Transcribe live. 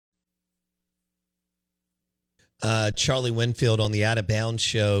Charlie Winfield on the Out of Bounds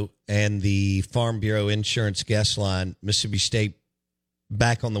show and the Farm Bureau Insurance guest line. Mississippi State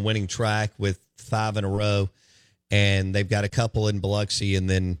back on the winning track with 5 in a row, and they've got a couple in Biloxi, and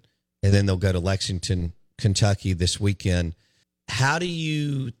then they'll go to Lexington, Kentucky this weekend. How do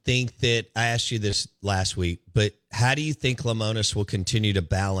you think that, I asked you this last week, but how do you think Lemonis will continue to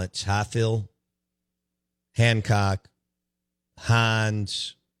balance Highfield, Hancock,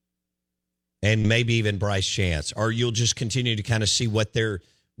 Hines, and maybe even Bryce Chance? Or you'll just continue to kind of see what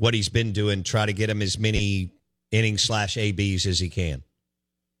he's been doing, try to get him as many innings / ABs as he can?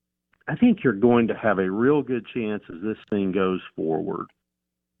 I think you're going to have a real good chance as this thing goes forward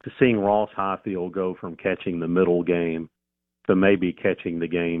to seeing Ross Highfield go from catching the middle game to maybe catching the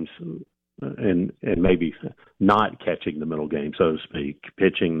games and maybe not catching the middle game, so to speak,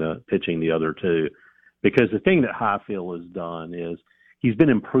 pitching the other two. Because the thing that Highfield has done is he's been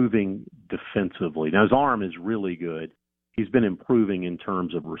improving defensively. Now, his arm is really good. He's been improving in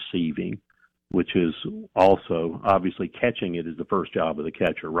terms of receiving, which is also, obviously, catching it is the first job of the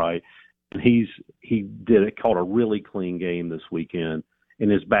catcher, right? And he caught a really clean game this weekend, and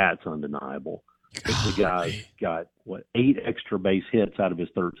his bat's undeniable. The guy got, 8 extra base hits out of his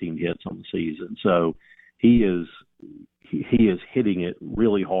 13 hits on the season. So he is hitting it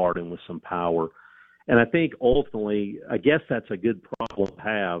really hard and with some power. And I think ultimately, I guess that's a good problem to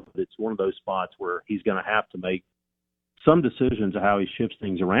have. It's one of those spots where he's going to have to make some decisions of how he shifts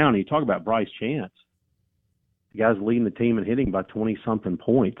things around. You talk about Bryce Chance. The guy's leading the team in hitting by 20-something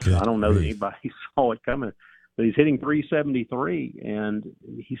points. I don't know that anybody saw it coming. But he's hitting 373, and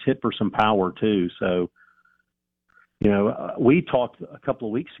he's hit for some power too. So, we talked a couple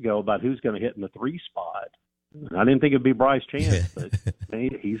of weeks ago about who's going to hit in the 3 spot. I didn't think it'd be Bryce Chance, but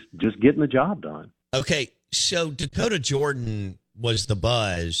he's just getting the job done. Okay, so Dakota Jordan was the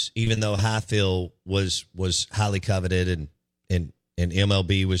buzz, even though Highfield was highly coveted and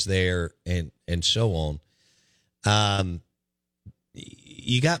MLB was there and so on.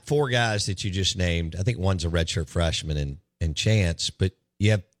 You got 4 guys that you just named. I think one's a redshirt freshman and Chance, but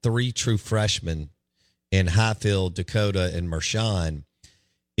you have 3 true freshmen in Highfield, Dakota, and Marshawn.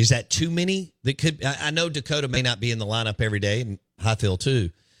 Is that too many? I know Dakota may not be in the lineup every day, and Highfield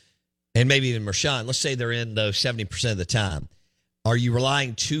too, and maybe even Marshawn. Let's say they're in, though, 70% of the time. Are you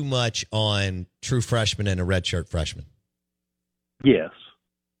relying too much on true freshmen and a redshirt freshman? Yes,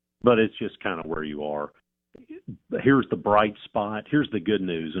 but it's just kind of where you are. Here's the bright spot. Here's the good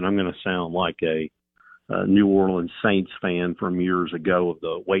news, and I'm going to sound like a New Orleans Saints fan from years ago of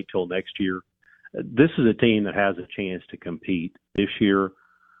the wait till next year. This is a team that has a chance to compete this year,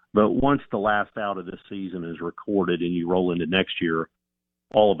 but once the last out of this season is recorded and you roll into next year,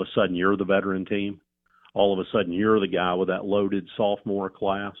 all of a sudden you're the veteran team. All of a sudden you're the guy with that loaded sophomore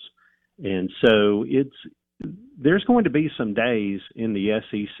class. And so there's going to be some days in the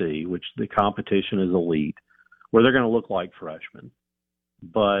SEC, which the competition is elite, where they're going to look like freshmen.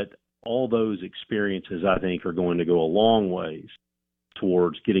 But all those experiences, I think, are going to go a long ways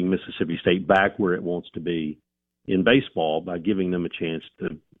towards getting Mississippi State back where it wants to be in baseball by giving them a chance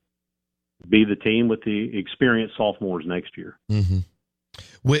to be the team with the experienced sophomores next year. Mm-hmm.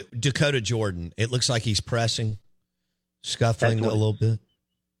 With Dakota Jordan, it looks like he's pressing, scuffling a little bit.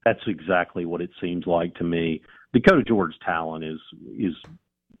 That's exactly what it seems like to me. Dakota Jordan's talent is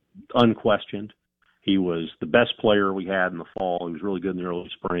unquestioned. He was the best player we had in the fall. He was really good in the early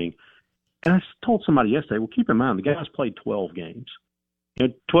spring. And I told somebody yesterday, well, keep in mind, the guy's played 12 games.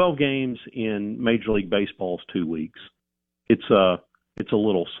 12 games in Major League Baseball is 2 weeks. It's a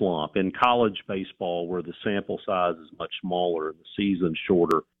little slump. In college baseball, where the sample size is much smaller, the season's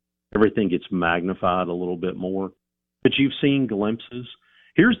shorter, everything gets magnified a little bit more. But you've seen glimpses.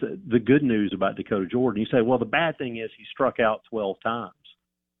 Here's the good news about Dakota Jordan. You say, well, the bad thing is he struck out 12 times.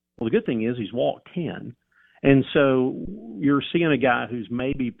 Well, the good thing is he's walked 10. And so you're seeing a guy who's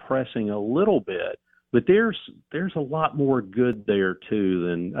maybe pressing a little bit, but there's a lot more good there, too,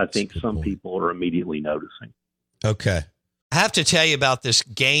 than I think some people are immediately noticing. Okay. I have to tell you about this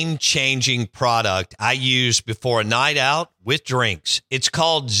game-changing product I use before a night out with drinks. It's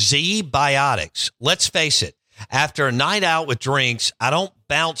called Z-Biotics. Let's face it, after a night out with drinks, I don't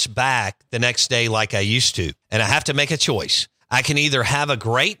bounce back the next day like I used to, and I have to make a choice. I can either have a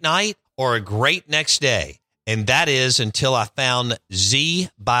great night or a great next day, and that is until I found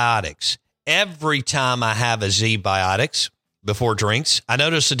Z-Biotics. Every time I have a Z-Biotics before drinks, I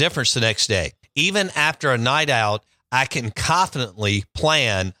notice a difference the next day. Even after a night out, I can confidently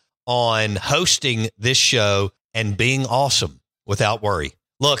plan on hosting this show and being awesome without worry.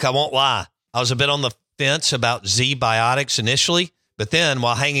 Look, I won't lie. I was a bit on the fence about Z-Biotics initially, but then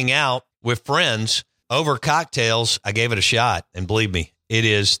while hanging out with friends Over cocktails, I gave it a shot, and believe me, it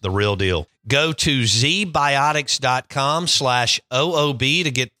is the real deal. Go to zbiotics.com/OOB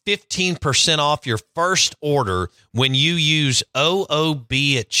to get 15% off your first order when you use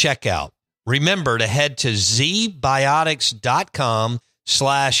OOB at checkout. Remember to head to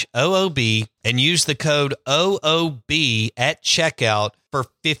zbiotics.com/OOB and use the code OOB at checkout for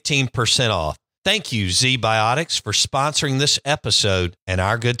 15% off. Thank you, ZBiotics, for sponsoring this episode and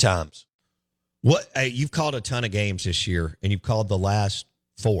our good times. What you've called a ton of games this year, and you've called the last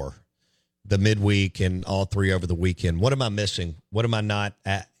 4, the midweek and all 3 over the weekend. What am I missing? What am I not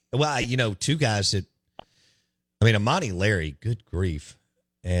at? Well, 2 guys that, Amani Larry, good grief.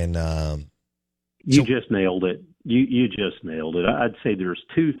 And you just nailed it. You just nailed it. I'd say there's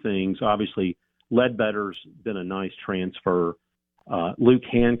 2 things. Obviously, Ledbetter's been a nice transfer. Luke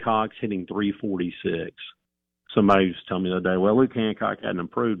Hancock's hitting .346. Somebody was telling me the other day, well, Luke Hancock hadn't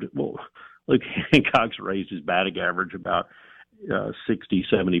improved. Well, Luke Hancock's raised his batting average about 60,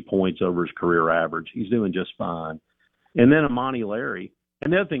 70 points over his career average. He's doing just fine. And then Amani Larry.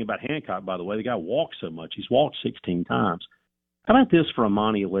 And the other thing about Hancock, by the way, the guy walks so much. He's walked 16 times. How about this for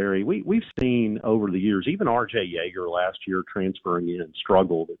Amani Larry? We've seen over the years, even R.J. Yeager last year transferring in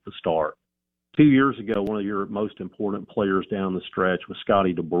struggled at the start. 2 years ago, one of your most important players down the stretch was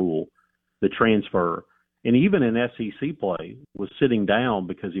Scotty DeBrule, the transfer. And even in SEC play, was sitting down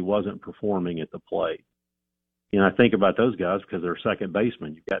because he wasn't performing at the plate. I think about those guys because they're second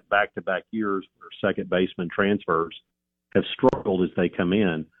basemen. You've got back-to-back years where second baseman transfers have struggled as they come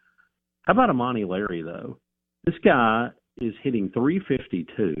in. How about Amani Larry, though? This guy is hitting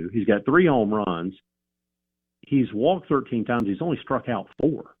 .352. He's got 3 home runs. He's walked 13 times. He's only struck out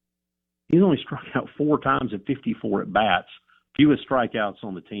 4. He's only struck out 4 times in 54 at-bats. Fewest strikeouts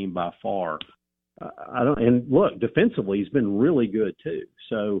on the team by far. And look, defensively, he's been really good too.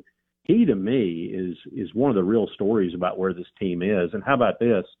 So he, to me, is one of the real stories about where this team is. And how about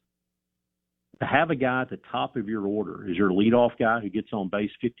this? To have a guy at the top of your order as your leadoff guy who gets on base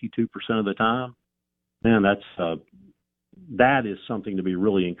 52% of the time, man, that is something to be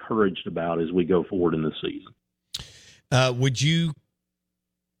really encouraged about as we go forward in the season.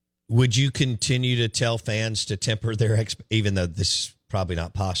 Would you continue to tell fans to temper their even though this is probably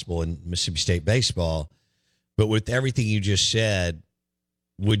not possible in Mississippi State baseball, but with everything you just said,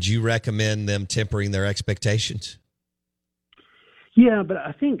 would you recommend them tempering their expectations? Yeah, but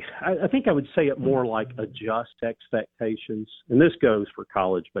I think I would say it more like adjust expectations. And this goes for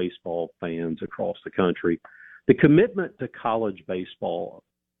college baseball fans across the country. The commitment to college baseball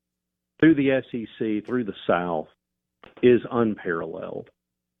through the SEC, through the South, is unparalleled.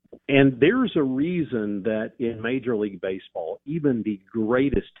 And there's a reason that in Major League Baseball, even the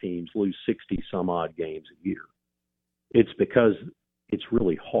greatest teams lose 60-some-odd games a year. It's because it's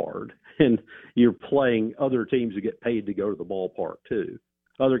really hard. And you're playing other teams who get paid to go to the ballpark, too.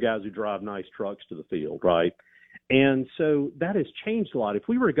 Other guys who drive nice trucks to the field, right? And so that has changed a lot. If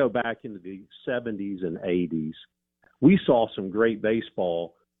we were to go back into the 70s and 80s, we saw some great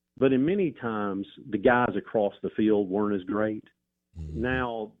baseball, but in many times the guys across the field weren't as great.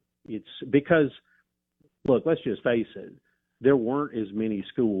 Now it's because, look, let's just face it, there weren't as many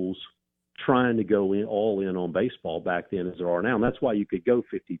schools trying to go all in on baseball back then as there are now. And that's why you could go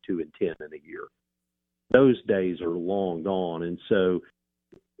 52-10 in a year. Those days are long gone. And so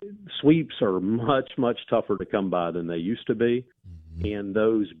sweeps are much, much tougher to come by than they used to be. And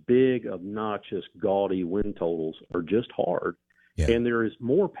those big, obnoxious, gaudy win totals are just hard. Yeah. And there is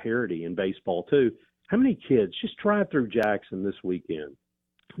more parity in baseball, too. How many kids just drive through Jackson this weekend,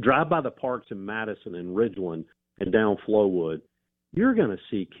 drive by the parks in Madison and Ridgeland and down Flowood? You're going to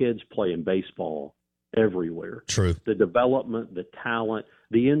see kids playing baseball everywhere. True. The development, the talent,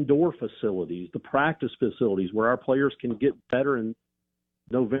 the indoor facilities, the practice facilities where our players can get better in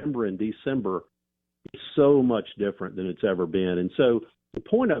November and December is so much different than it's ever been. And so the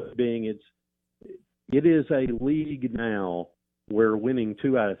point of it being it is a league now where winning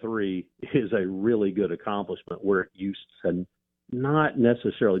 2 out of 3 is a really good accomplishment, where it used to not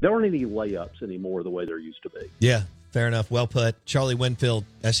necessarily. There aren't any layups anymore the way there used to be. Yeah, fair enough. Well put. Charlie Winfield,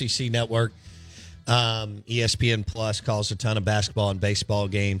 SEC Network, ESPN Plus, calls a ton of basketball and baseball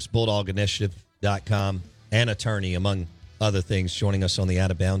games, BulldogInitiative.com, and attorney, among other things, joining us on the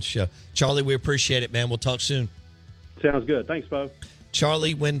Out of Bounds show. Charlie, we appreciate it, man. We'll talk soon. Sounds good. Thanks, Bo.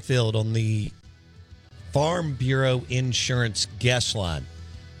 Charlie Winfield on the Farm Bureau Insurance guest line.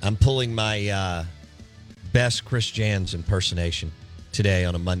 I'm pulling my best Chris Jans impersonation today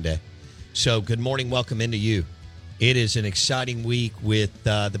on a Monday. So good morning. Welcome into you. It is an exciting week with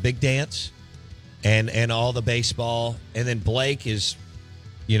the big dance and all the baseball. And then Blake is,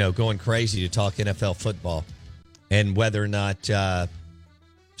 going crazy to talk NFL football and whether or not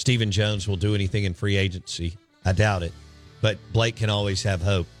Stephen Jones will do anything in free agency. I doubt it. But Blake can always have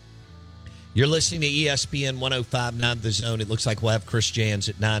hope. You're listening to ESPN 105.9 The Zone. It looks like we'll have Chris Jans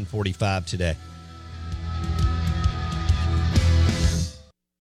at 9:45 today.